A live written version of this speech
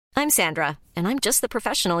I'm Sandra, and I'm just the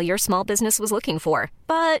professional your small business was looking for.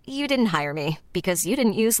 But you didn't hire me because you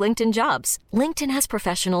didn't use LinkedIn Jobs. LinkedIn has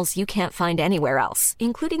professionals you can't find anywhere else,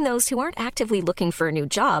 including those who aren't actively looking for a new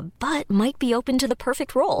job, but might be open to the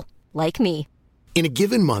perfect role, like me. In a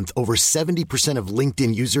given month, over 70% of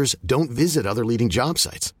LinkedIn users don't visit other leading job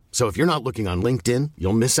sites. So if you're not looking on LinkedIn,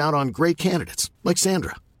 you'll miss out on great candidates like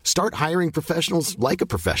Sandra. Start hiring professionals like a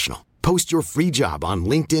professional. Post your free job on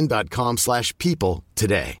linkedin.com/people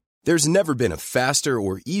today. There's never been a faster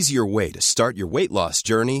or easier way to start your weight loss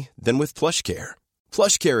journey than with PlushCare.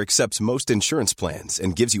 PlushCare accepts most insurance plans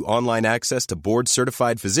and gives you online access to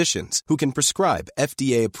board-certified physicians who can prescribe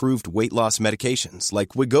FDA-approved weight loss medications like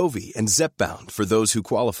Wegovy and Zepbound for those who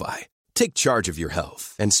qualify. Take charge of your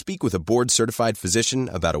health and speak with a board-certified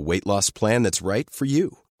physician about a weight loss plan that's right for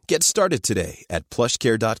you. Get started today at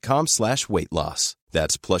plushcare.com/weight loss.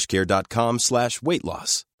 That's plushcare.com/weight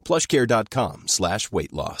loss.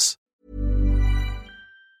 plushcare.com/weight loss.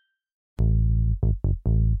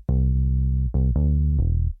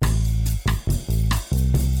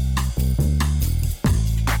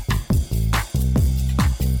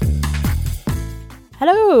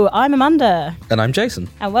 Hello, I'm Amanda. And I'm Jason.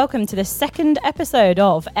 And welcome to the second episode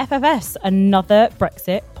of FFS, another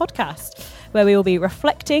Brexit podcast, where we will be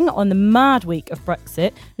reflecting on the mad week of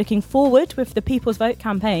Brexit, looking forward with the People's Vote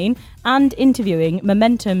campaign, and interviewing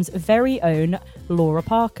Momentum's very own Laura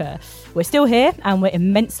Parker. We're still here and we're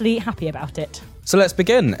immensely happy about it. So let's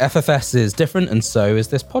begin. FFS is different and so is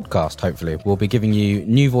this podcast, hopefully. We'll be giving you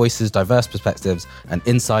new voices, diverse perspectives and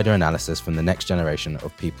insider analysis from the next generation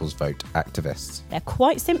of People's Vote activists. There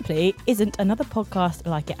quite simply isn't another podcast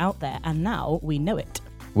like it out there, and now we know it.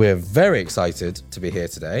 We're very excited to be here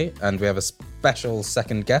today, and we have a special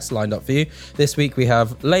second guest lined up for you. This week we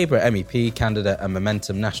have Labour MEP candidate and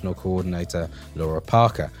Momentum National Coordinator Laura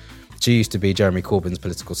Parker. She used to be Jeremy Corbyn's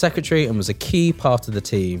political secretary and was a key part of the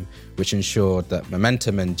team which ensured that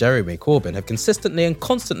Momentum and Jeremy Corbyn have consistently and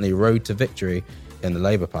constantly rode to victory in the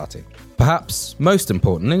Labour Party. Perhaps most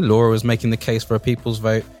importantly, Laura was making the case for a People's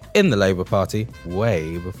Vote in the Labour Party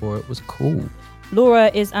way before it was cool.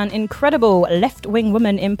 Laura is an incredible left-wing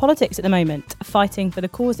woman in politics at the moment, fighting for the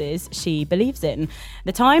causes she believes in.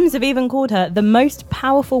 The Times have even called her the most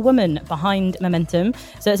powerful woman behind Momentum,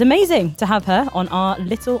 so it's amazing to have her on our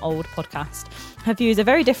little old podcast. Her views are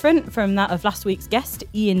very different from that of last week's guest,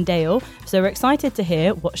 Ian Dale, so we're excited to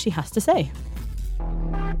hear what she has to say.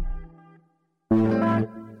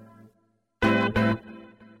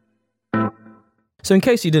 So in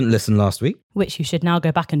case you didn't listen last week, which you should now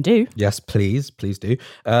go back and do. Yes, please do.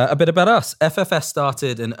 A bit about us. FFS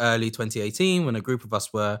started in early 2018 when a group of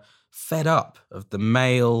us were fed up of the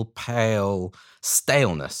male, pale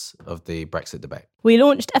staleness of the Brexit debate. We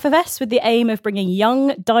launched FFS with the aim of bringing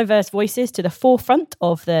young, diverse voices to the forefront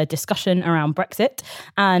of the discussion around Brexit.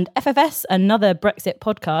 And FFS, another Brexit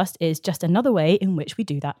podcast, is just another way in which we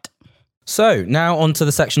do that. So now on to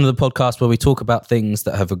the section of the podcast where we talk about things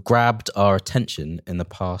that have grabbed our attention in the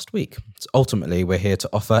past week. So ultimately, we're here to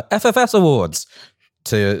offer FFS awards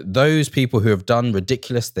to those people who have done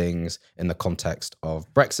ridiculous things in the context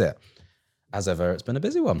of Brexit. As ever, it's been a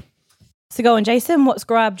busy one. So go on, Jason, what's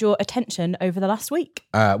grabbed your attention over the last week?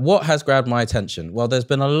 What has grabbed my attention? Well, there's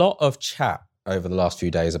been a lot of chat over the last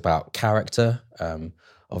few days about character.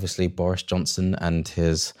 Obviously, Boris Johnson and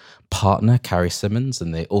his partner, Carrie Symonds,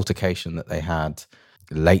 and the altercation that they had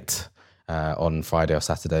late on Friday or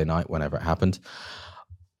Saturday night, whenever it happened.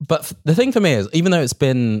 But the thing for me is, even though it's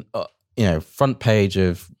been, front page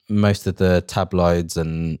of most of the tabloids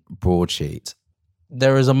and broadsheet,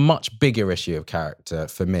 there is a much bigger issue of character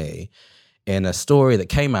for me in a story that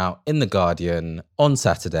came out in The Guardian on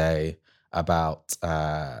Saturday about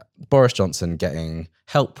Boris Johnson getting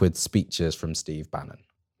help with speeches from Steve Bannon.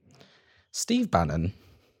 Steve Bannon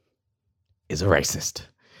is a racist.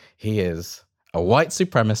 He is a white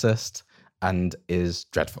supremacist and is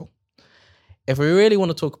dreadful. If we really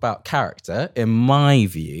want to talk about character, in my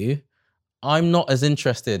view, I'm not as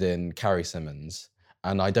interested in Carrie Symonds,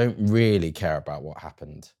 and I don't really care about what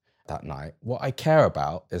happened that night. What I care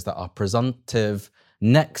about is that our presumptive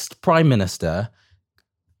next Prime Minister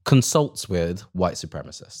consults with white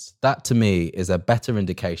supremacists. That, to me, is a better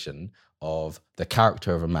indication of the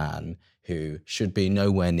character of a man who should be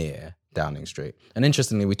nowhere near Downing Street. And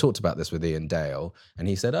interestingly, we talked about this with Ian Dale, and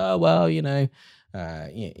he said,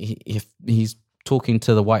 if he's talking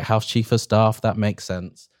to the White House Chief of Staff, that makes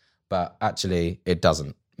sense. But actually, it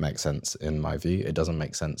doesn't make sense in my view. It doesn't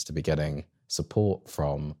make sense to be getting support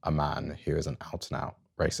from a man who is an out-and-out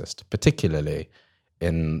racist, particularly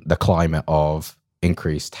in the climate of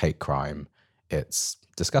increased hate crime. It's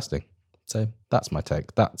disgusting. So that's my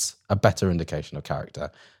take. That's a better indication of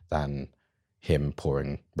character than him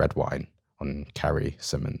pouring red wine on Carrie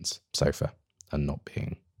Symonds' sofa and not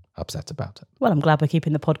being upset about it. Well, I'm glad we're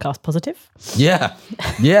keeping the podcast positive. Yeah.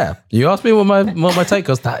 You asked me what my take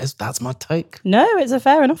was. That's my take. No, it's a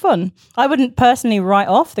fair enough one. I wouldn't personally write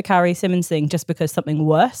off the Carrie Symonds thing just because something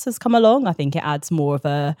worse has come along. I think it adds more of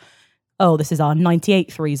a, this is our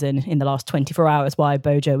 98th reason in the last 24 hours why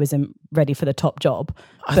Bojo isn't ready for the top job.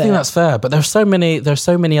 I think that's fair, but there's so many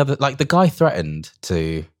other, like the guy threatened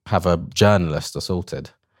to have a journalist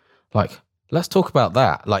assaulted. Like, let's talk about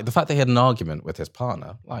that. Like the fact that he had an argument with his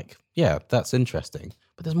partner, like, yeah, that's interesting.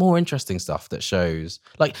 But there's more interesting stuff that shows,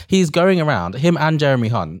 like he's going around, him and Jeremy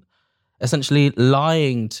Hunt, essentially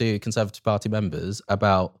lying to Conservative Party members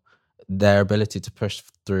about their ability to push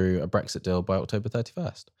through a Brexit deal by October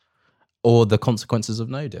 31st. Or the consequences of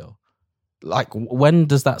no deal. Like, when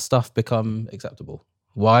does that stuff become acceptable?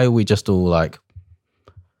 Why are we just all like,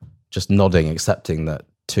 just nodding, accepting that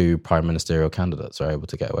two prime ministerial candidates are able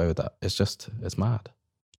to get away with that? It's mad.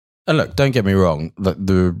 And look, don't get me wrong,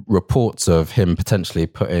 the reports of him potentially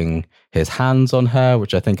putting his hands on her,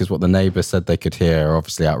 which I think is what the neighbours said they could hear, are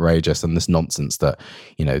obviously outrageous, and this nonsense that,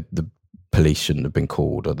 the police shouldn't have been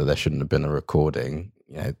called or that there shouldn't have been a recording.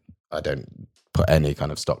 I don't put any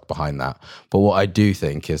kind of stock behind that. But what I do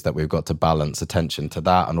think is that we've got to balance attention to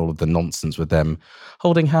that and all of the nonsense with them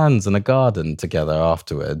holding hands in a garden together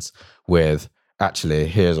afterwards with, actually,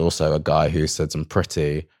 here's also a guy who said some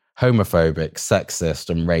pretty homophobic, sexist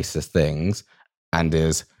and racist things and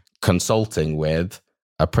is consulting with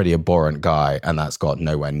a pretty abhorrent guy, and that's got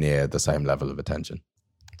nowhere near the same level of attention.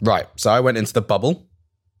 Right, so I went into the bubble.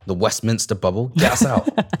 The Westminster bubble. Get us out.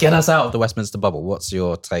 Get us out of the Westminster bubble. What's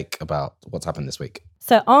your take about what's happened this week?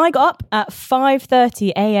 So I got up at 5:30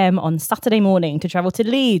 a.m. on Saturday morning to travel to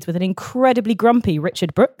Leeds with an incredibly grumpy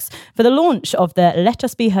Richard Brooks for the launch of the Let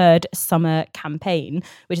Us Be Heard summer campaign,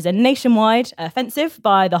 which is a nationwide offensive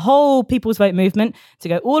by the whole People's Vote movement to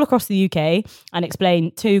go all across the UK and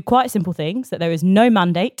explain two quite simple things: that there is no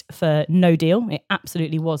mandate for no deal. It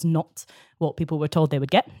absolutely was not what people were told they would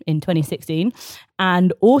get in 2016.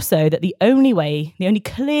 And also that the only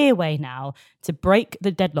clear way now to break the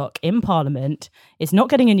deadlock in Parliament is not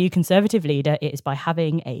getting a new Conservative leader, it is by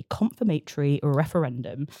having a confirmatory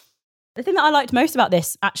referendum. The thing that I liked most about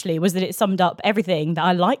this, actually, was that it summed up everything that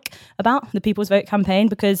I like about the People's Vote campaign,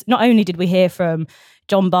 because not only did we hear from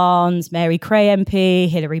John Barnes, Mary Cray MP,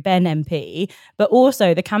 Hilary Benn MP, but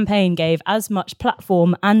also the campaign gave as much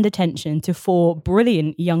platform and attention to four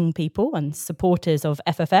brilliant young people and supporters of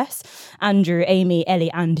FFS, Andrew, Amy,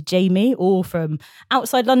 Ellie and Jamie, all from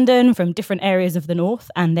outside London, from different areas of the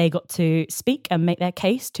north, and they got to speak and make their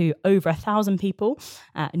case to over 1,000 people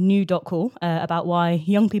at New.Call about why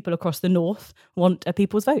young people across the north want a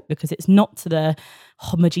People's Vote, because it's not the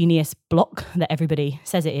homogeneous block that everybody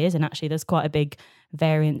says it is, and actually there's quite a big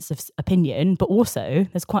variance of opinion, but also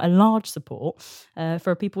there's quite a large support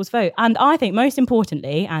for a People's Vote. And I think most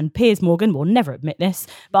importantly, and Piers Morgan will never admit this,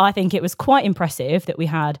 but I think it was quite impressive that we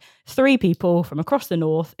had three people from across the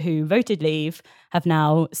north who voted Leave, have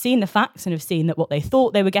now seen the facts and have seen that what they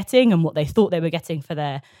thought they were getting and what they thought they were getting for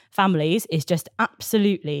their families is just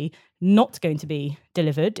absolutely not going to be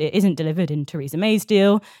delivered. It isn't delivered in Theresa May's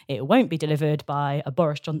deal. It won't be delivered by a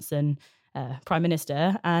Boris Johnson Prime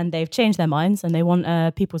Minister, and they've changed their minds and they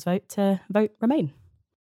want People's Vote to vote Remain.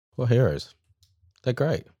 Well, heroes. They're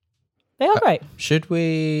great. They are great. Should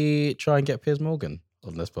we try and get Piers Morgan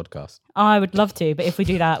on this podcast? I would love to, but if we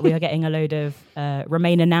do that, we are getting a load of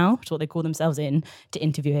Remainer Now, which is what they call themselves, in to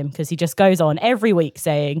interview him, because he just goes on every week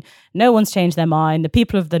saying, no one's changed their mind, the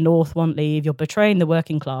people of the north want Leave, you're betraying the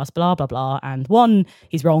working class, blah, blah, blah. And one,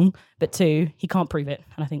 he's wrong, but two, he can't prove it.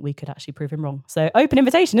 And I think we could actually prove him wrong. So open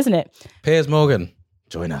invitation, isn't it? Piers Morgan,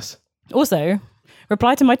 join us. Also,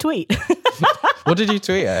 reply to my tweet. What did you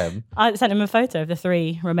tweet at him? I sent him a photo of the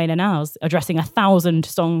three Remainer Nows addressing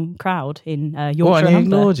 1,000-song crowd in Yorkshire. What, and he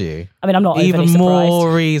Humber. ignored you? I mean, I'm not even overly surprised.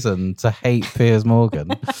 more reason to hate Piers Morgan.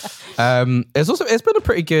 It's been a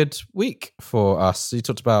pretty good week for us. You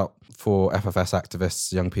talked about for FFS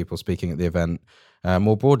activists, young people speaking at the event.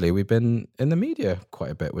 More broadly, we've been in the media quite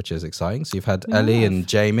a bit, which is exciting. So you've had Ellie and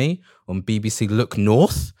Jamie on BBC Look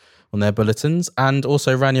North on their bulletins, and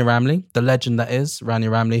also Rania Ramley, the legend that is Rania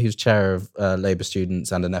Ramley, who's chair of Labour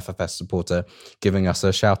students and an FFS supporter, giving us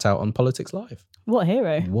a shout out on Politics Live. What a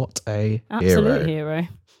hero. What a Absolute hero.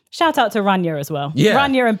 Shout out to Rania as well. Yeah.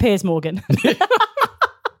 Rania and Piers Morgan.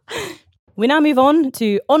 We now move on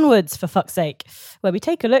to Onwards, for fuck's sake, where we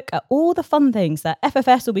take a look at all the fun things that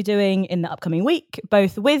FFS will be doing in the upcoming week,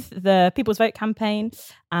 both with the People's Vote campaign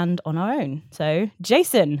and on our own. So,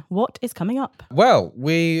 Jason, what is coming up? Well,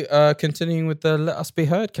 we are continuing with the Let Us Be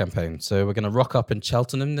Heard campaign. So we're going to rock up in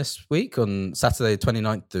Cheltenham this week on Saturday,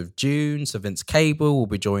 29th of June. Sir Vince Cable will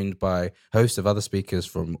be joined by a host of other speakers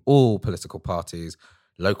from all political parties,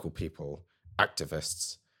 local people,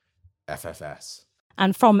 activists, FFS.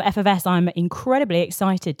 And from FFS, I'm incredibly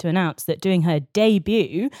excited to announce that doing her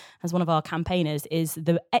debut as one of our campaigners is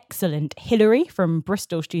the excellent Hilary from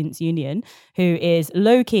Bristol Students' Union, who is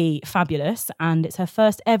low-key fabulous, and it's her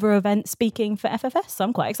first ever event speaking for FFS. So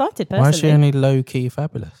I'm quite excited, personally. Why is she only low-key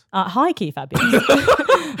fabulous? High-key fabulous.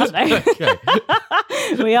 I don't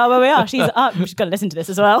know. We are where we are. She's up. She's got to listen to this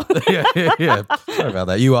as well. yeah. Sorry about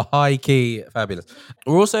that. You are high-key fabulous.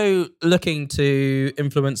 We're also looking to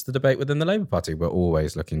influence the debate within the Labour Party. We're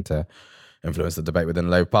always looking to influence the debate within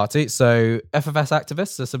the Labour Party. So FFS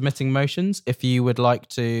activists are submitting motions. If you would like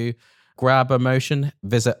to grab a motion,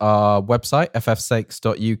 visit our website,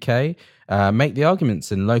 ffsakes.uk. Make the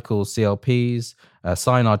arguments in local CLPs.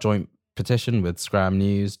 Sign our joint petition with Scram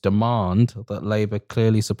News. Demand that Labour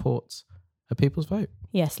clearly supports a People's Vote.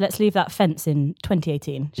 Yes, let's leave that fence in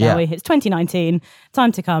 2018, shall we? It's 2019.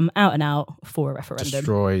 Time to come out and out for a referendum.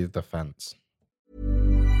 Destroy the fence.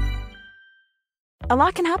 A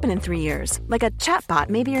lot can happen in 3 years, like a chatbot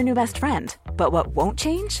may be your new best friend. But what won't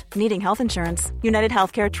change? Needing health insurance. United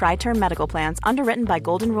Healthcare Tri-Term Medical Plans, underwritten by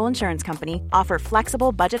Golden Rule Insurance Company, offer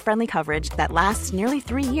flexible, budget-friendly coverage that lasts nearly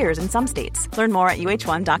 3 years in some states. Learn more at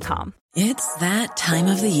uh1.com. It's that time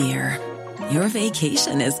of the year. Your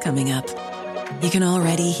vacation is coming up. You can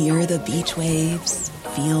already hear the beach waves,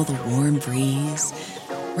 feel the warm breeze,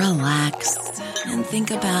 relax, and think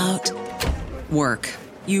about work.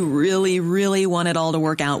 You really, really want it all to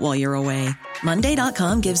work out while you're away.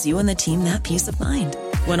 Monday.com gives you and the team that peace of mind.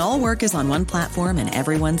 When all work is on one platform and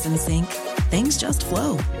everyone's in sync, things just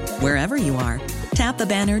flow. Wherever you are, tap the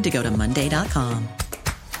banner to go to Monday.com.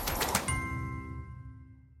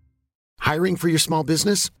 Hiring for your small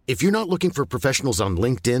business? If you're not looking for professionals on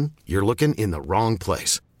LinkedIn, you're looking in the wrong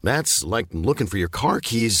place. That's like looking for your car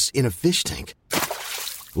keys in a fish tank.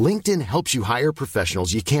 LinkedIn helps you hire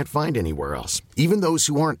professionals you can't find anywhere else, even those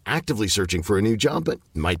who aren't actively searching for a new job but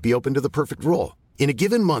might be open to the perfect role. In a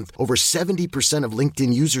given month, over 70% of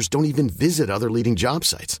LinkedIn users don't even visit other leading job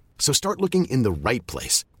sites. So start looking in the right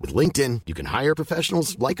place. With LinkedIn, you can hire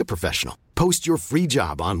professionals like a professional. Post your free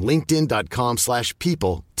job on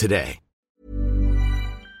linkedin.com/people today.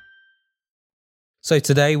 So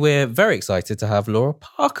today we're very excited to have Laura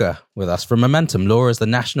Parker with us from Momentum. Laura is the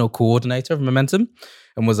national coordinator of Momentum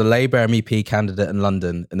and was a Labour MEP candidate in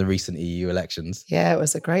London in the recent EU elections. Yeah, it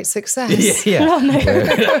was a great success. Yeah.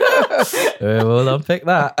 We'll unpick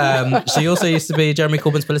that. She also used to be Jeremy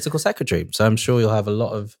Corbyn's political secretary, so I'm sure you'll have a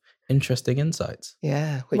lot of interesting insights.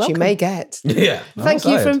 Yeah, which Welcome. You may get. Yeah. Thank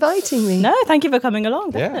you for inviting me. No, thank you for coming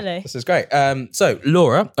along, definitely. Yeah, this is great. So,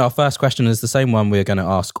 Laura, our first question is the same one we're going to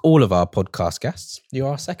ask all of our podcast guests. You're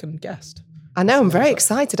our second guest. I know, I'm very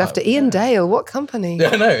excited. After Ian Dale, what company?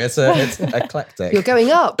 Yeah, no, it's eclectic. You're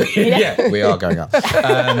going up. Yeah, we are going up.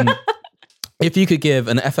 If you could give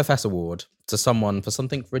an FFS award to someone for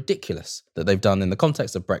something ridiculous that they've done in the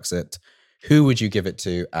context of Brexit, who would you give it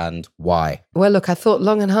to and why? Well, look, I thought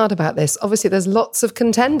long and hard about this. Obviously, there's lots of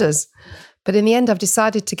contenders, but in the end, I've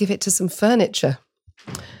decided to give it to some furniture.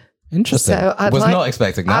 Interesting. So not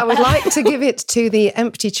expecting that. I would like to give it to the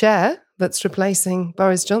empty chair that's replacing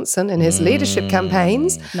Boris Johnson in his leadership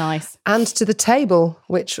campaigns. Nice. And to the table,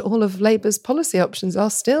 which all of Labour's policy options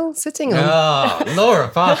are still sitting on. Oh, Laura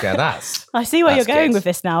Parker, that's... I see where you're That's going good. with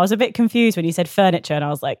this now. I was a bit confused when you said furniture and I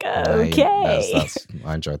was like, okay.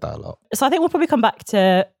 I enjoyed that a lot. So I think we'll probably come back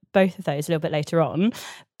to both of those a little bit later on.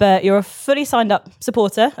 But you're a fully signed up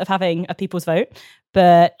supporter of having a People's Vote.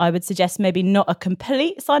 But I would suggest maybe not a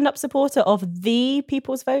complete signed up supporter of the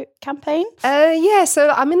People's Vote campaign. Yeah,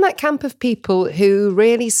 so I'm in that camp of people who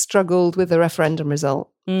really struggled with the referendum result.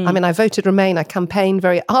 I mean, I voted Remain. I campaigned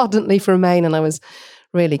very ardently for Remain, and I was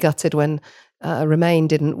really gutted when Remain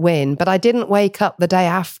didn't win. But I didn't wake up the day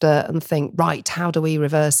after and think, right, how do we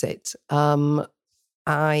reverse it?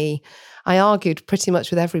 I argued pretty much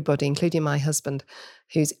with everybody, including my husband,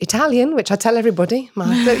 who's Italian, which I tell everybody,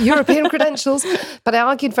 my European credentials. But I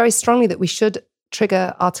argued very strongly that we should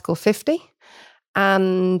trigger Article 50.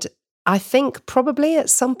 And I think probably at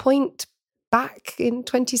some point back in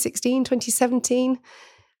 2016, 2017,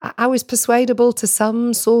 I was persuadable to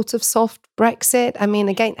some sort of soft Brexit. I mean,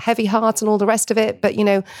 again, heavy heart and all the rest of it. But,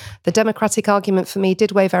 the democratic argument for me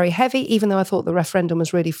did weigh very heavy, even though I thought the referendum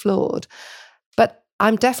was really flawed. But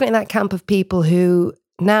I'm definitely in that camp of people who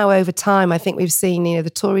now over time, I think we've seen, the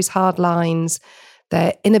Tories' hard lines,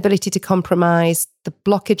 their inability to compromise, the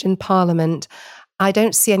blockage in Parliament. I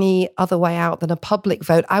don't see any other way out than a public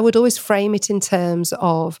vote. I would always frame it in terms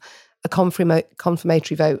of a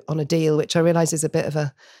confirmatory vote on a deal, which I realise is a bit of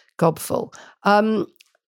a gobful.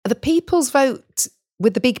 The people's vote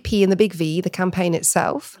with the big P and the big V, the campaign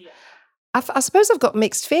itself, I suppose I've got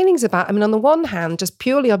mixed feelings about. I mean, on the one hand, just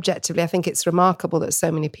purely objectively, I think it's remarkable that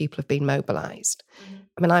so many people have been mobilised.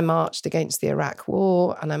 I mean, I marched against the Iraq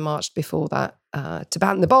War and I marched before that to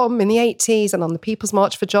ban the bomb in the 80s and on the People's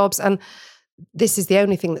March for Jobs. And this is the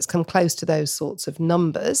only thing that's come close to those sorts of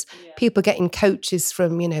numbers. Yeah. People getting coaches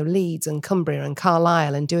from, Leeds and Cumbria and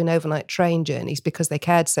Carlisle and doing overnight train journeys because they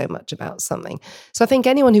cared so much about something. So I think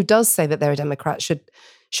anyone who does say that they're a Democrat should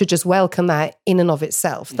just welcome that in and of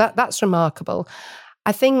itself. That's remarkable.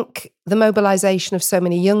 I think the mobilisation of so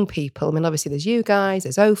many young people, I mean, obviously there's you guys,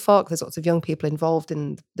 there's OFOC, there's lots of young people involved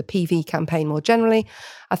in the PV campaign more generally.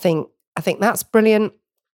 I think that's brilliant.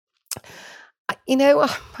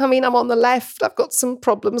 I mean, I'm on the left. I've got some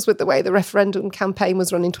problems with the way the referendum campaign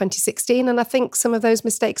was run in 2016. And I think some of those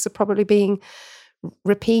mistakes are probably being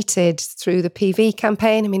repeated through the PV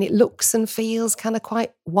campaign. I mean, it looks and feels kind of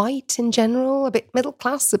quite white in general, a bit middle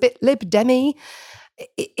class, a bit Lib Demi.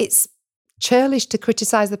 It's churlish to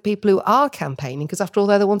criticise the people who are campaigning, because after all,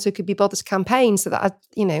 they're the ones who could be bothered to campaign. So that,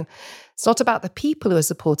 it's not about the people who are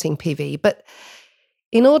supporting PV. But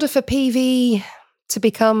in order for PV to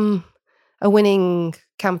become a winning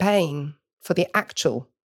campaign for the actual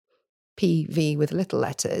PV with little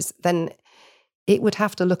letters, then it would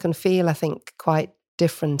have to look and feel, I think, quite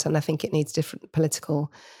different. And I think it needs different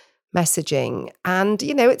political messaging. And,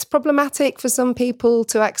 it's problematic for some people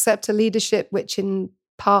to accept a leadership which in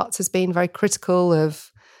parts has been very critical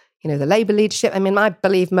of, the Labour leadership. I mean, I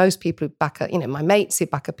believe most people who back my mates who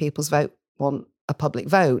back a People's Vote want a public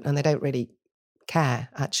vote and they don't really care,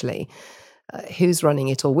 actually. Who's running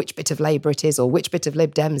it or which bit of Labour it is or which bit of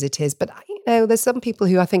Lib Dems it is. But, there's some people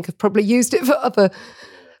who I think have probably used it for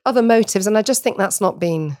other motives. And I just think that's not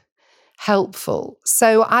been helpful.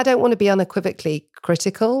 So I don't want to be unequivocally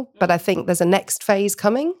critical, but I think there's a next phase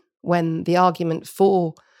coming when the argument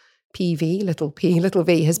for PV, little p, little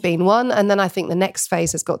v, has been won. And then I think the next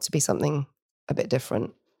phase has got to be something a bit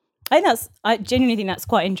different. I genuinely think that's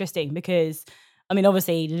quite interesting because, I mean,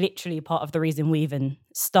 obviously, literally part of the reason we even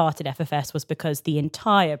started FFS was because the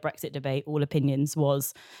entire Brexit debate, all opinions,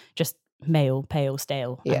 was just male, pale,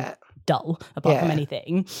 stale, and dull, apart from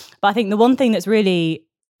anything. But I think the one thing that's really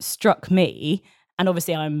struck me, and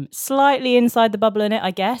obviously I'm slightly inside the bubble in it,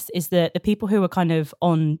 I guess, is that the people who are kind of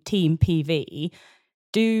on Team PV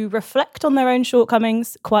do reflect on their own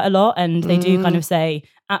shortcomings quite a lot, and they do kind of say,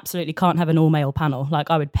 absolutely can't have an all-male panel.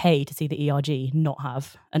 Like, I would pay to see the ERG not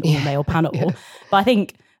have an all-male panel. But I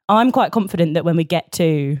think I'm quite confident that when we get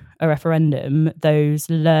to a referendum, those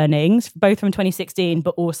learnings, both from 2016,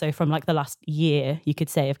 but also from like the last year, you could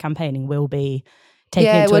say, of campaigning will be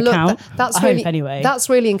taken into account. That's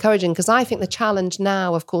really encouraging, because I think the challenge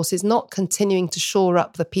now, of course, is not continuing to shore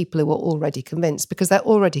up the people who are already convinced, because they're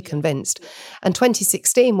already convinced. And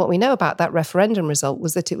 2016, what we know about that referendum result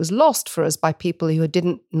was that it was lost for us by people who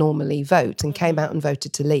didn't normally vote and came out and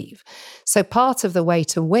voted to leave. So part of the way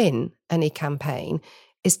to win any campaign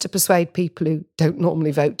is to persuade people who don't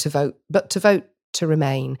normally vote, but to vote to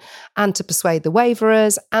remain, and to persuade the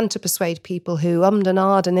waverers, and to persuade people who ummed and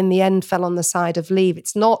ahed and in the end fell on the side of leave.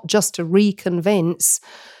 It's not just to reconvince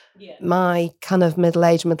my kind of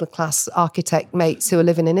middle-aged, middle-class architect mates who are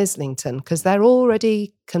living in Islington, because they're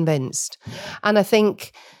already convinced. And I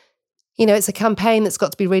think, it's a campaign that's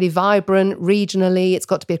got to be really vibrant regionally. It's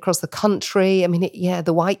got to be across the country. I mean,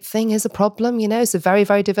 the white thing is a problem. It's a very,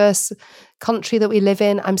 very diverse country that we live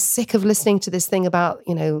in. I'm sick of listening to this thing about,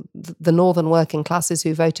 the northern working classes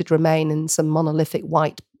who voted Remain in some monolithic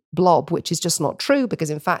white blob, which is just not true,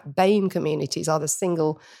 because in fact, BAME communities are the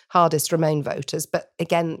single hardest Remain voters. But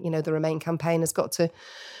again, the Remain campaign has got to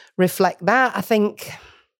reflect that, I think.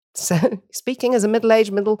 So speaking as a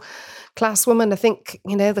middle-aged, middle-class woman, I think,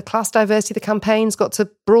 the class diversity of the campaign's got to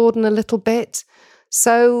broaden a little bit.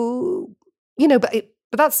 So, but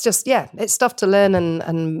that's just, it's stuff to learn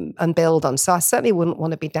and build on. So I certainly wouldn't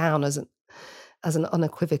want to be down as an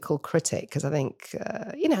unequivocal critic, because I think,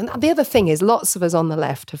 and the other thing is lots of us on the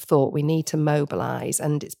left have thought we need to mobilise,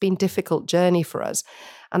 and it's been a difficult journey for us.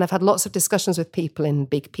 And I've had lots of discussions with people in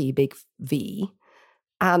Big P, Big V,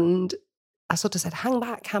 and I sort of said, hang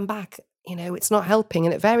back. You know, it's not helping.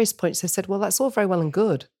 And at various points, they've said, well, that's all very well and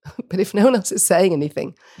good. But if no one else is saying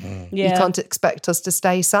anything, you can't expect us to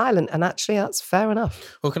stay silent. And actually, that's fair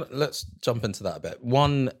enough. Well, let's jump into that a bit.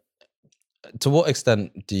 One, to what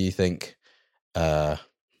extent do you think the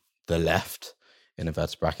left, in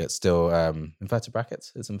inverted brackets, still, inverted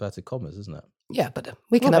brackets? It's inverted commas, isn't it? Yeah, but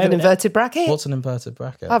we can have an inverted bracket. What's an inverted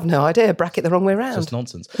bracket? I have no idea. Bracket the wrong way around. Just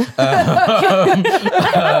nonsense. It's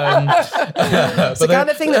the kind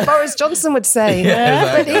of thing that Boris Johnson would say.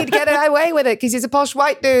 But he'd get away with it because he's a posh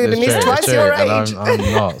white dude and he's twice your age.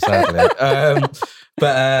 I'm not, certainly.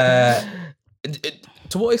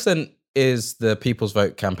 To what extent is the People's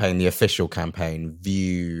Vote campaign, the official campaign,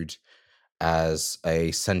 viewed as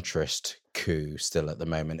a centrist coup still at the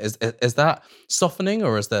moment? Is that softening,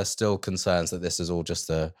 or is there still concerns that this is all just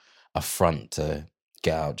a front to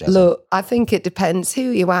get out, Jezza? Look, I think it depends who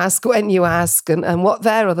you ask, when you ask, and what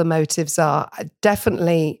their other motives are.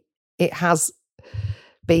 Definitely it has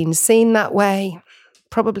been seen that way,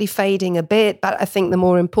 probably fading a bit, but I think the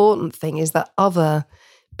more important thing is that other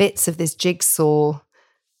bits of this jigsaw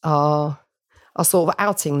are sort of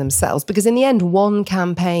outing themselves, because in the end, one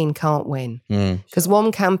campaign can't win. Because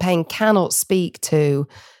one campaign cannot speak to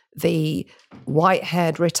the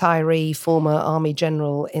white-haired retiree, former army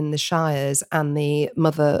general in the Shires, and the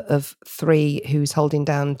mother of 3 who's holding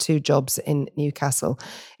down 2 jobs in Newcastle.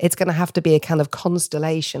 It's going to have to be a kind of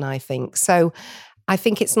constellation, I think. So I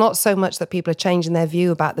think it's not so much that people are changing their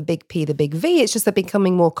view about the big P, the big V. It's just they're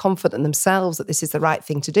becoming more confident themselves that this is the right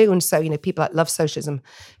thing to do. And so, you know, people like Love Socialism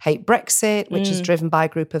hate Brexit, which is driven by a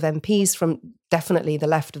group of MPs from definitely the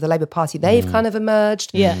left of the Labour Party. They've kind of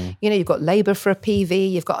emerged. You know, you've got Labour for a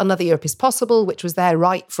PV. You've got Another Europe is Possible, which was there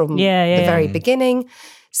right from the very beginning.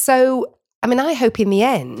 So, I mean, I hope in the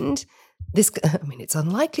end, it's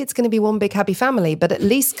unlikely it's going to be one big happy family, but at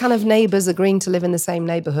least kind of neighbours agreeing to live in the same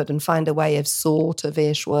neighbourhood and find a way of sort of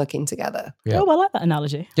ish working together. Yeah. Oh, I like that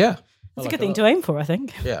analogy. Yeah. It's a good thing to aim for, I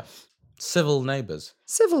think. Yeah. Civil neighbours.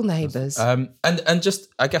 Civil neighbours. And just,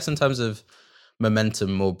 I guess, in terms of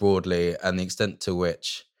momentum more broadly and the extent to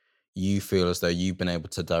which you feel as though you've been able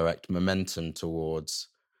to direct momentum towards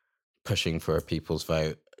pushing for a People's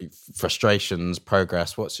Vote, frustrations,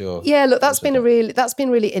 progress, what's your... Yeah, look, that's been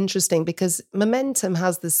really interesting, because momentum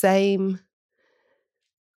has the same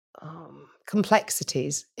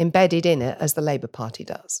complexities embedded in it as the Labour Party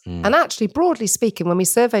does. And actually, broadly speaking, when we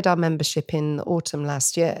surveyed our membership in autumn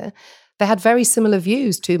last year, they had very similar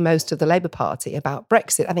views to most of the Labour Party about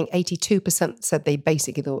Brexit. I think 82% said they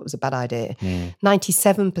basically thought it was a bad idea.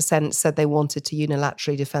 97% said they wanted to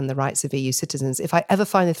unilaterally defend the rights of EU citizens. If I ever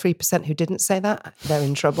find the 3% who didn't say that, they're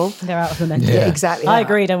in trouble. They're out of momentum. Yeah, exactly. I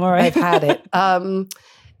agree, don't worry. They've had it.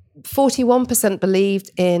 41%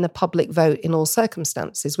 believed in a public vote in all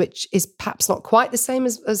circumstances, which is perhaps not quite the same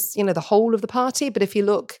as you know, the whole of the party. But if you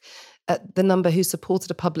look at the number who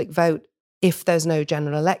supported a public vote if there's no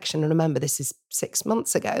general election, and remember this is 6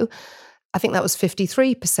 months ago, I think that was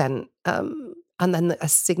 53%. And then a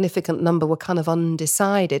significant number were kind of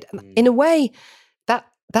undecided. And in a way,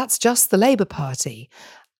 that's just the Labour Party.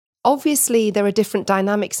 Obviously, there are different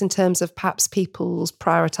dynamics in terms of perhaps people's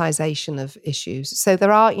prioritisation of issues. So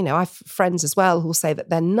there are, you know, I have friends as well who will say that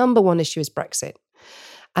their number one issue is Brexit.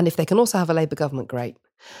 And if they can also have a Labour government, great.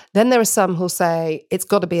 Then there are some who'll say it's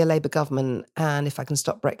got to be a Labour government, and if I can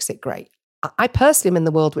stop Brexit, great. I personally am in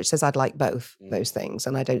the world which says I'd like both those things,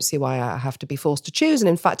 and I don't see why I have to be forced to choose. And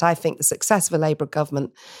in fact, I think the success of a Labour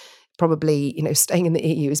government, probably, you know, staying in the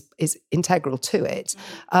EU is integral to it.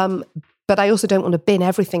 But I also don't want to bin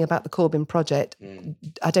everything about the Corbyn project.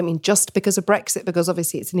 I don't mean just because of Brexit, because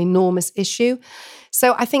obviously it's an enormous issue.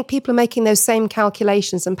 So I think people are making those same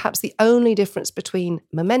calculations, and perhaps the only difference between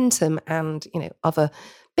momentum and, you know, other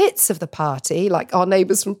bits of the party, like our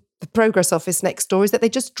neighbours from the Progress office next door, is that they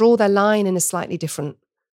just draw their line in a slightly different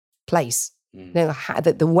place. You know,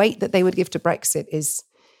 the weight that they would give to Brexit is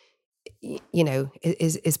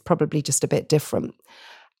probably just a bit different.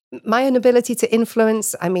 My own ability to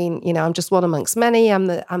influence, I mean, you know, I'm just one amongst many. I'm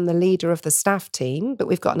the leader of the staff team, but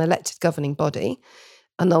we've got an elected governing body,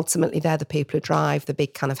 and ultimately they're the people who drive the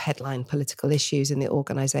big kind of headline political issues in the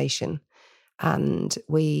organisation. And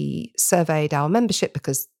we surveyed our membership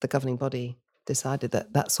because the governing body decided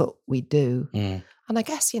that that's what we do. And I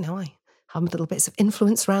guess, you know, I have little bits of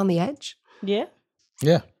influence around the edge. Yeah.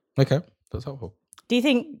 Yeah. Okay. That's helpful. Do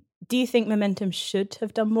you think momentum should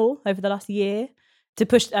have done more over the last year to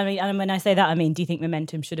push? I mean, and when I say that, I mean, do you think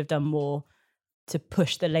momentum should have done more to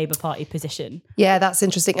push the Labour Party position? Yeah, that's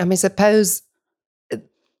interesting. I mean, suppose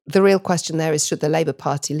the real question there is, should the Labour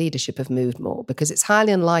Party leadership have moved more? Because it's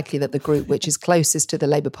highly unlikely that the group which is closest to the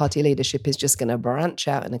Labour Party leadership is just going to branch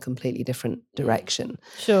out in a completely different direction.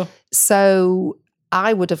 Sure. So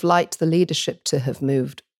I would have liked the leadership to have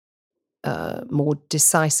moved more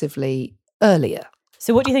decisively earlier.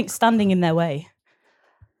 So what do you think's standing in their way?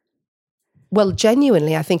 Well,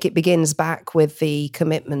 genuinely, I think it begins back with the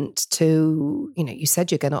commitment to, you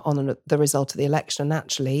said you're going to honour the result of the election, and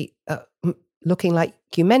actually looking like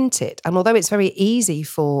you meant it. And although it's very easy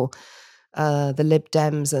for the Lib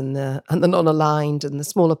Dems and the non-aligned and the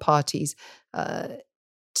smaller parties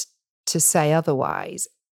to say otherwise,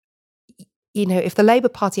 if the Labour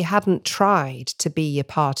Party hadn't tried to be a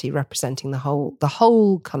party representing the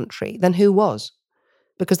whole country, then who was?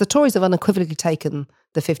 Because the Tories have unequivocally taken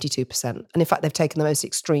the 52%. And in fact, they've taken the most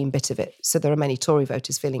extreme bit of it. So there are many Tory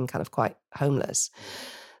voters feeling kind of quite homeless.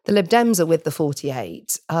 The Lib Dems are with the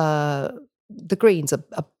 48. The Greens are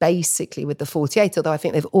basically with the 48, although I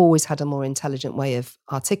think they've always had a more intelligent way of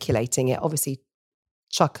articulating it. Obviously,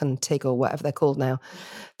 Chuck and Tig, or whatever they're called now,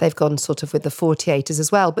 they've gone sort of with the 48ers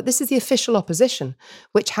as well. But this is the official opposition,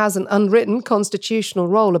 which has an unwritten constitutional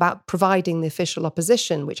role about providing the official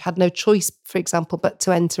opposition, which had no choice, for example, but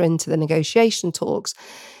to enter into the negotiation talks.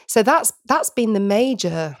 So that's been the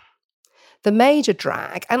major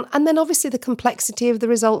drag. And then obviously the complexity of the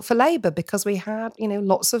result for Labour, because we had,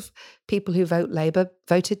 lots of people who vote Labour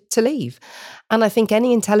voted to leave. And I think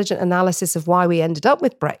any intelligent analysis of why we ended up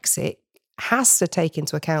with Brexit has to take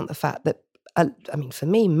into account the fact that, for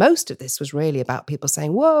me, most of this was really about people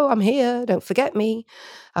saying, whoa, I'm here, don't forget me.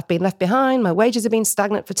 I've been left behind. My wages have been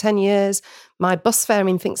stagnant for 10 years. My bus fare,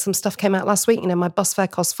 I think some stuff came out last week, my bus fare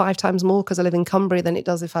costs 5 times more because I live in Cumbria than it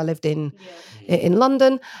does if I lived in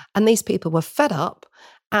London. And these people were fed up.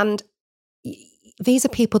 And these are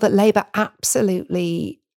people that Labour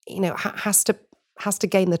absolutely, has to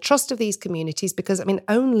gain the trust of these communities, because,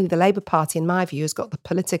 only the Labour Party, in my view, has got the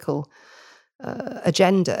political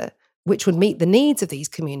agenda which would meet the needs of these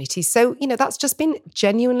communities. So, that's just been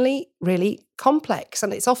genuinely really complex.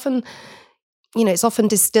 And it's often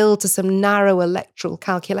distilled to some narrow electoral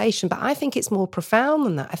calculation. But I think it's more profound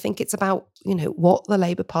than that. I think it's about, what the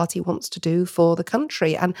Labour Party wants to do for the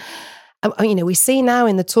country. And, we see now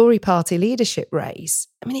in the Tory party leadership race,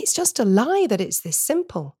 it's just a lie that it's this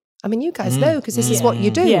simple. You guys know, because this is what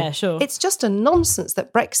you do. Yeah, sure. It's just a nonsense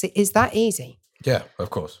that Brexit is that easy. Yeah,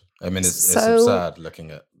 of course. It's absurd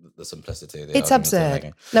looking at the simplicity of the It's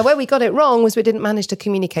absurd. Now, where we got it wrong was we didn't manage to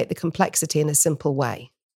communicate the complexity in a simple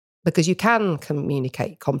way, because you can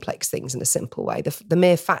communicate complex things in a simple way. The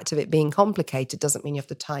mere fact of it being complicated doesn't mean you have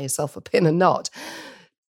to tie yourself up in a knot.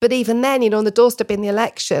 But even then, on the doorstep in the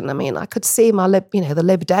election, I could see the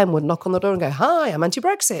Lib Dem would knock on the door and go, hi, I'm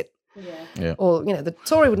anti-Brexit. Yeah. Or, the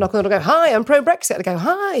Tory would knock on the door and go, hi, I'm pro-Brexit. I'd go,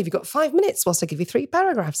 hi, have you got 5 minutes whilst I give you 3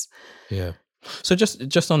 paragraphs? Yeah. So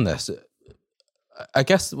just on this, I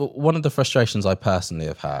guess one of the frustrations I personally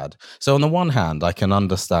have had, so on the one hand, I can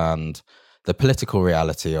understand the political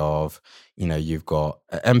reality of, you've got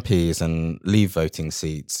MPs and Leave voting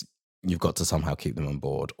seats, you've got to somehow keep them on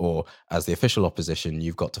board. Or as the official opposition,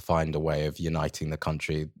 you've got to find a way of uniting the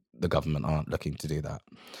country. The government aren't looking to do that.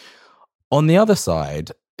 On the other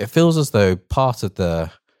side, it feels as though part of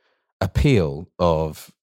the appeal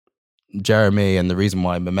of Jeremy and the reason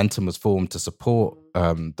why Momentum was formed to support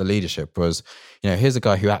the leadership was, here's a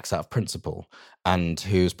guy who acts out of principle and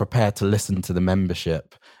who's prepared to listen to the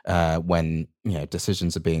membership when,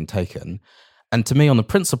 decisions are being taken. And to me, on the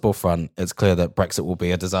principle front, it's clear that Brexit will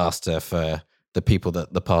be a disaster for the people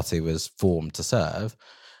that the party was formed to serve.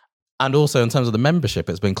 And also in terms of the membership,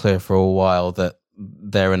 it's been clear for a while that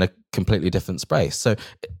they're in a completely different space. So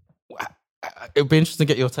it would be interesting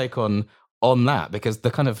to get your take on that, because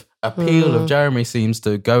the kind of appeal of Jeremy seems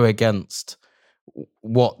to go against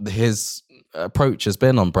what his approach has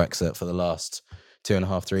been on Brexit for the last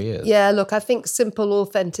 2.5, 3 years. Yeah, look, I think simple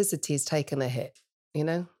authenticity has taken a hit.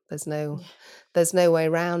 There's no way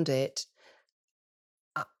around it.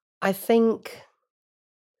 I think,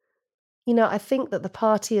 I think that the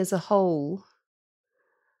party as a whole,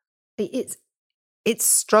 it's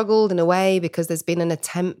struggled in a way because there's been an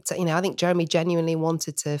attempt, I think Jeremy genuinely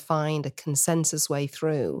wanted to find a consensus way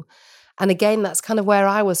through. And again, that's kind of where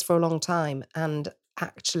I was for a long time. And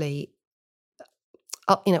actually,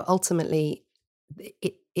 ultimately,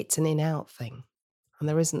 it's an in-out thing. And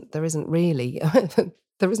there isn't really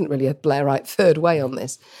a Blairite third way on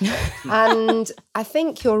this. And I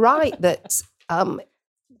think you're right that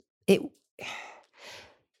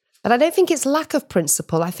but I don't think it's lack of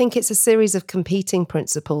principle. I think it's a series of competing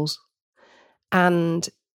principles. And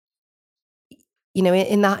you know,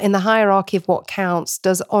 in the hierarchy of what counts,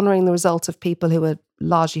 does honouring the result of people who are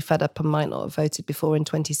largely fed up and might not have voted before in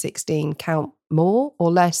 2016 count more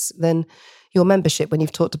or less than your membership when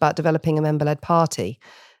you've talked about developing a member-led party?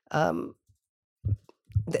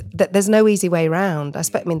 There's no easy way around. I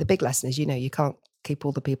mean, the big lesson is, you know, you can't keep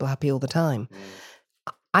all the people happy all the time.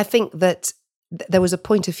 I think that there was a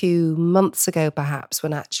point a few months ago, perhaps,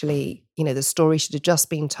 when actually, you know, the story should have just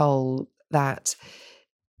been told that,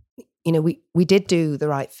 you know, we did do the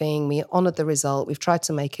right thing. We honoured the result. We've tried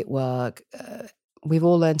to make it work. We've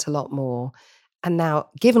all learnt a lot more. And now,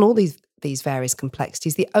 given all these various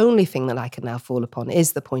complexities, the only thing that I can now fall upon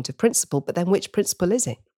is the point of principle. But then which principle is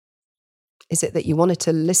it? Is it that you wanted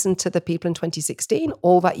to listen to the people in 2016,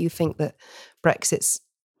 or that you think that Brexit's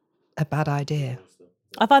a bad idea?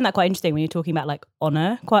 I find that quite interesting when you're talking about like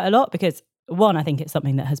honour quite a lot, because one, I think it's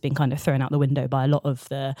something that has been kind of thrown out the window by a lot of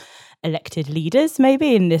the elected leaders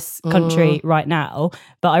maybe in this country right now.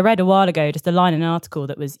 But I read a while ago just a line in an article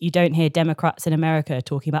that was, you don't hear Democrats in America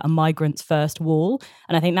talking about a migrants first wall.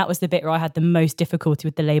 And I think that was the bit where I had the most difficulty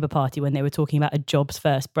with the Labour Party when they were talking about a jobs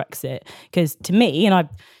first Brexit. Because to me, and I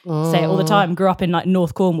say it all the time, grew up in like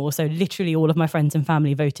North Cornwall, so literally all of my friends and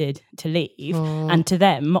family voted to leave. And to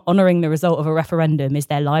them, honouring the result of a referendum is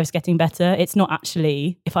their lives getting better. It's not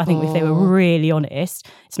actually, if they were really honest,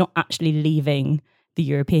 it's not actually leaving the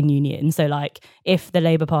European Union. So like if the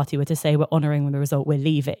Labour Party were to say we're honouring the result, we're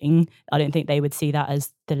leaving, I don't think they would see that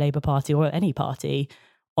as the Labour Party or any party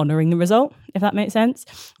honouring the result, if that makes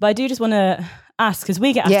sense. But I do just want to ask, because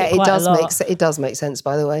we get asked it quite a lot. It does make sense,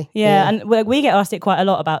 by the way. Yeah, and we get asked it quite a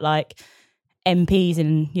lot about like MPs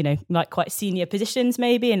in, you know, like quite senior positions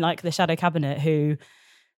maybe in like the shadow cabinet who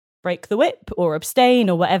break the whip or abstain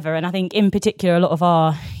or whatever. And I think in particular, a lot of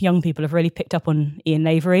our young people have really picked up on Ian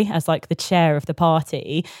Lavery as like the chair of the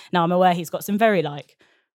party. Now I'm aware he's got some very like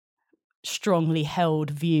strongly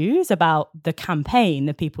held views about the campaign,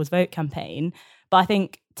 the People's Vote campaign. But I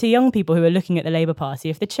think to young people who are looking at the Labour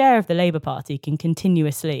Party, if the chair of the Labour Party can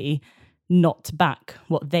continuously not back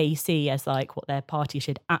what they see as like what their party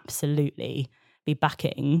should absolutely be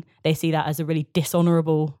backing, they see that as a really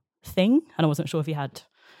dishonourable thing. And I wasn't sure if you had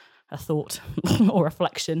a thought or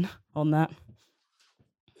reflection on that.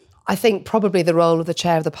 I think probably the role of the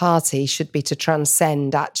chair of the party should be to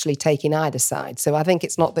transcend actually taking either side. So I think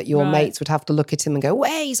it's not that your mates would have to look at him and go,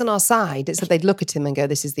 well, he's on our side. It's that they'd look at him and go,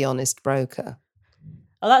 this is the honest broker.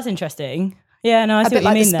 Oh, that's interesting. Yeah, no, I see what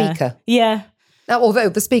you mean there. A bit like the Speaker. Yeah. Now, although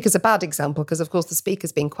the Speaker's a bad example, because of course the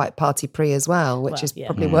Speaker's been quite party pre as well, which has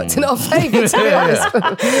probably worked in our favour, to be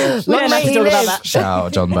honest. Long may he live.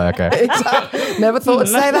 Shout, John Bercow. Exactly. Never thought to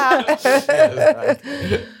say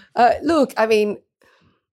that. Look, I mean,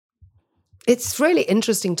 it's really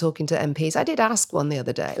interesting talking to MPs. I did ask one the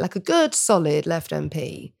other day, like a good, solid left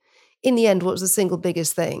MP, in the end, what was the single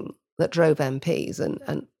biggest thing that drove MPs?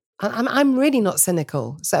 And I'm really not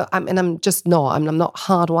cynical. So I'm just not. I'm not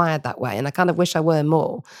hardwired that way. And I kind of wish I were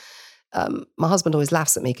more. My husband always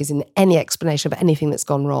laughs at me because in any explanation of anything that's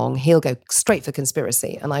gone wrong, he'll go straight for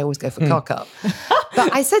conspiracy. And I always go for cock up.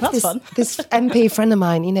 But I said to this MP friend of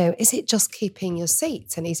mine, you know, is it just keeping your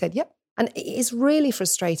seats? And he said, yep. And it is really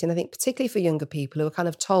frustrating, I think, particularly for younger people who are kind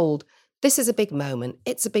of told, this is a big moment.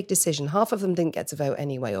 It's a big decision. Half of them didn't get to vote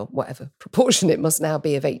anyway, or whatever proportion it must now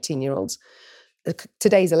be of 18-year-olds.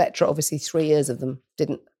 Today's electorate, obviously 3 years of them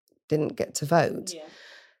didn't get to vote. Yeah.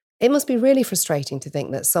 It must be really frustrating to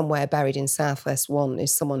think that somewhere buried in Southwest 1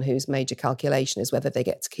 is someone whose major calculation is whether they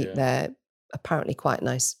get to keep their apparently quite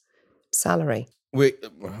nice salary. We're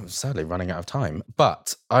sadly running out of time,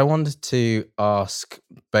 but I wanted to ask,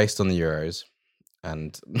 based on the Euros,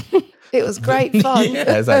 and it was great fun.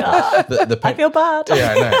 Yeah, exactly. I feel bad.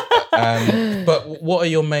 Yeah, I know. But what are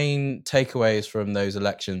your main takeaways from those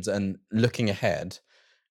elections? And looking ahead,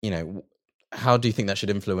 you know, how do you think that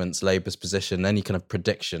should influence Labour's position? Any kind of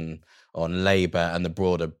prediction on Labour and the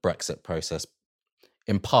broader Brexit process,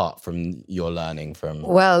 in part from your learning from...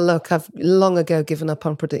 Well, look, I've long ago given up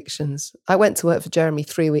on predictions. I went to work for Jeremy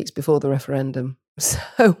 3 weeks before the referendum.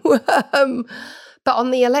 So... But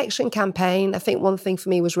on the election campaign, I think one thing for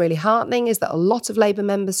me was really heartening is that a lot of Labour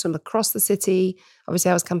members from across the city,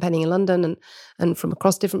 obviously I was campaigning in London and from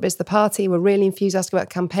across different bits of the party, were really enthusiastic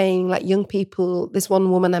about campaigning, like young people. This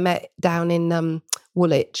one woman I met down in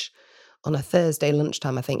Woolwich on a Thursday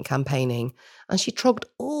lunchtime, I think, campaigning. And she trogged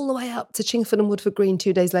all the way up to Chingford and Woodford Green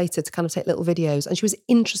 2 days later to kind of take little videos. And she was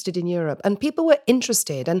interested in Europe. And people were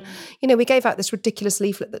interested. And, we gave out this ridiculous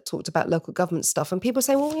leaflet that talked about local government stuff. And people were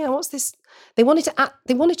saying, well, what's this? They wanted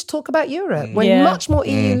to talk about Europe. We're much more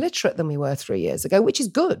EU literate than we were 3 years ago, which is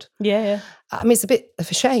good. Yeah. I mean, it's a bit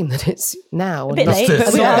of a shame that it's now. A bit late,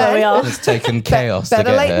 but we are. It's taken chaos to better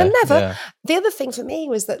get late here. than never. Yeah. The other thing for me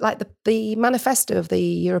was that, like, the manifesto of the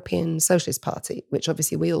European Socialist Party, which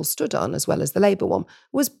obviously we all stood on, as well as the Labour one,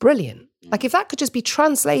 was brilliant. Like, if that could just be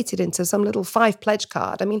translated into some little 5 pledge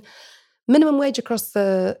card, I mean, minimum wage across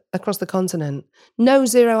the continent, no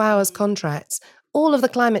 0 hours contracts, all of the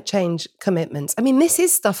climate change commitments. I mean, this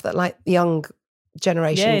is stuff that, like, the young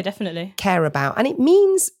generation definitely care about, and it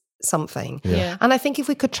means something. Yeah. And I think if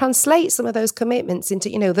we could translate some of those commitments into,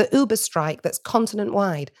 the Uber strike that's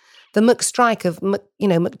continent-wide, the McStrike of,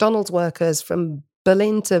 McDonald's workers from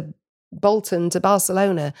Berlin to Bolton to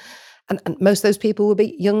Barcelona, and most of those people will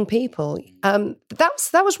be young people. That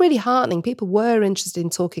was really heartening. People were interested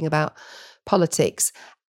in talking about politics.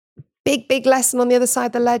 Big lesson on the other side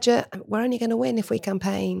of the ledger. We're only going to win if we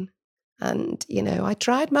campaign. And, I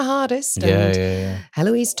tried my hardest. Yeah.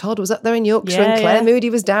 Eloise Todd was up there in Yorkshire, and Yeah, Claire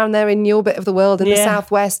Moody was down there in your bit of the world in the Yeah.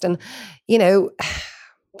 southwest. And,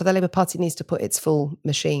 but the Labour Party needs to put its full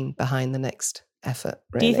machine behind the next effort,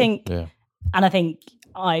 really. Do you think, Yeah. and I think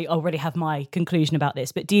I already have my conclusion about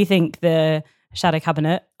this, but do you think the shadow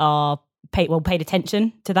cabinet paid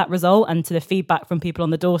attention to that result and to the feedback from people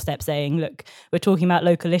on the doorstep saying, look, we're talking about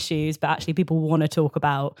local issues, but actually people want to talk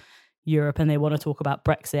about Europe and they want to talk about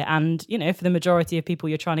Brexit. And, for the majority of people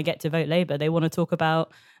you're trying to get to vote Labour, they want to talk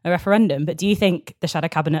about a referendum. But do you think the shadow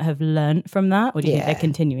cabinet have learned from that? Or do you think they're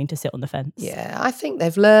continuing to sit on the fence? Yeah, I think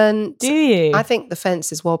they've learned. Do you? I think the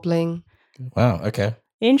fence is wobbling. Wow, okay.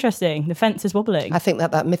 Interesting. The fence is wobbling. I think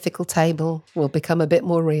that mythical table will become a bit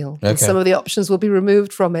more real. Okay. And some of the options will be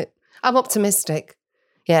removed from it. I'm optimistic.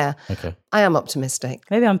 Yeah, Okay. I am optimistic.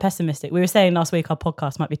 Maybe I'm pessimistic. We were saying last week our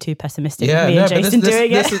podcast might be too pessimistic. Yeah, me no, and but Jason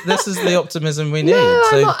doing it. this is the optimism we need. No,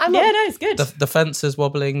 So I'm not. No, it's good. the fence is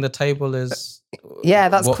wobbling, the table is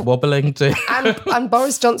That's wobbling too. and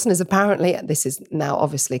Boris Johnson is apparently, this is now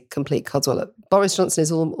obviously complete codswallop, Boris Johnson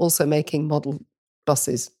is also making model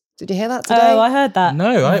buses. Did you hear that today? Oh, I heard that.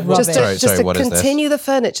 No, Just to what is this? continue the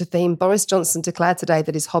furniture theme, Boris Johnson declared today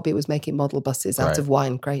that his hobby was making model buses out Right. of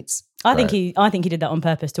wine crates. I think he did that on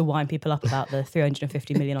purpose to wind people up about the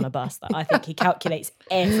 350 million on a bus. I think he calculates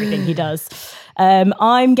everything he does.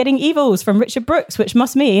 I'm getting evils from Richard Brooks, which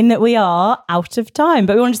must mean that we are out of time.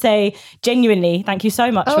 But we want to say genuinely, thank you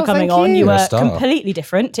so much for coming thank on. you. You You're a were star. completely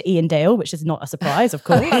different to Ian Dale, which is not a surprise, of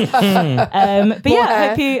course. But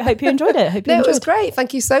yeah, hope you enjoyed it. Hope you No, it was enjoyed. great.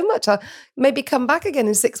 Thank you so much. I'll maybe come back again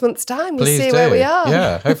in 6 months' time. We'll Please see do. where we are.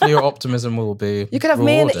 Yeah, hopefully your optimism will be You could have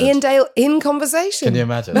me and rewarded. Ian Dale in conversation. Can you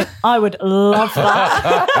imagine? I would love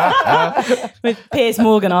that. With Piers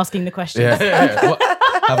Morgan asking the questions. Yeah. What,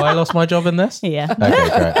 have I lost my job in this? Yeah. Okay,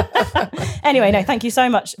 great. Anyway, no, thank you so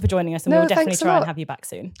much for joining us, and No, we'll definitely thanks a try and lot. have you back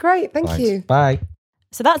soon. Great, thank Thanks. you. Bye.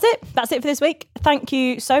 So that's it. That's it for this week. Thank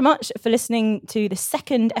you so much for listening to the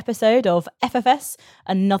second episode of FFS,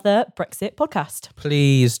 another Brexit podcast.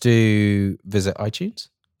 Please do visit iTunes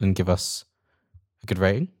and give us a good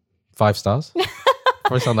rating. 5 stars.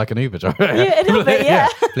 Probably sound like an Uber driver. Yeah, a little bit, yeah.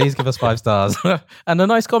 Please give us 5 stars and a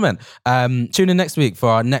nice comment. Tune in next week for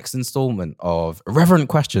our next installment of Irreverent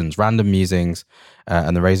Questions, Random Musings,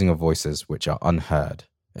 and the Raising of Voices, which are unheard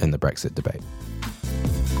in the Brexit debate.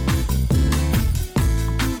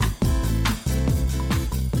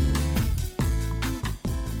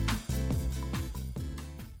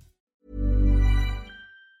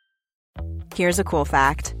 Here's a cool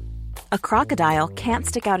fact. A crocodile can't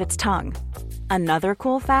stick out its tongue. Another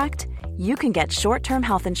cool fact, you can get short-term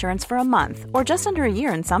health insurance for a month or just under a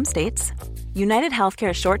year in some states. United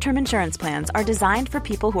Healthcare short-term insurance plans are designed for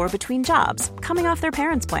people who are between jobs, coming off their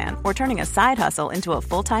parents' plan, or turning a side hustle into a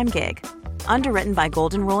full-time gig. Underwritten by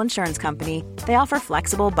Golden Rule Insurance Company, they offer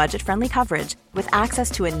flexible, budget-friendly coverage with access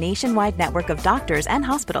to a nationwide network of doctors and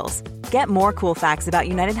hospitals. Get more cool facts about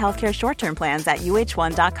United Healthcare short-term plans at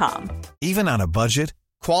uh1.com. Even on a budget,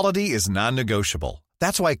 quality is non-negotiable.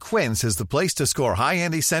 That's why Quince is the place to score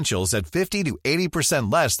high-end essentials at 50 to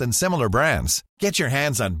 80% less than similar brands. Get your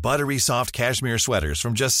hands on buttery soft cashmere sweaters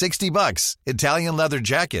from just $60, Italian leather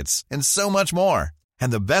jackets, and so much more.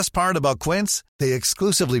 And the best part about Quince, they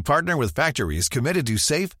exclusively partner with factories committed to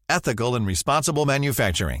safe, ethical, and responsible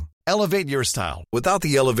manufacturing. Elevate your style without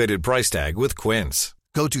the elevated price tag with Quince.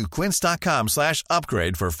 Go to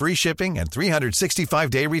quince.com/upgrade for free shipping and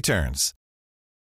 365-day returns.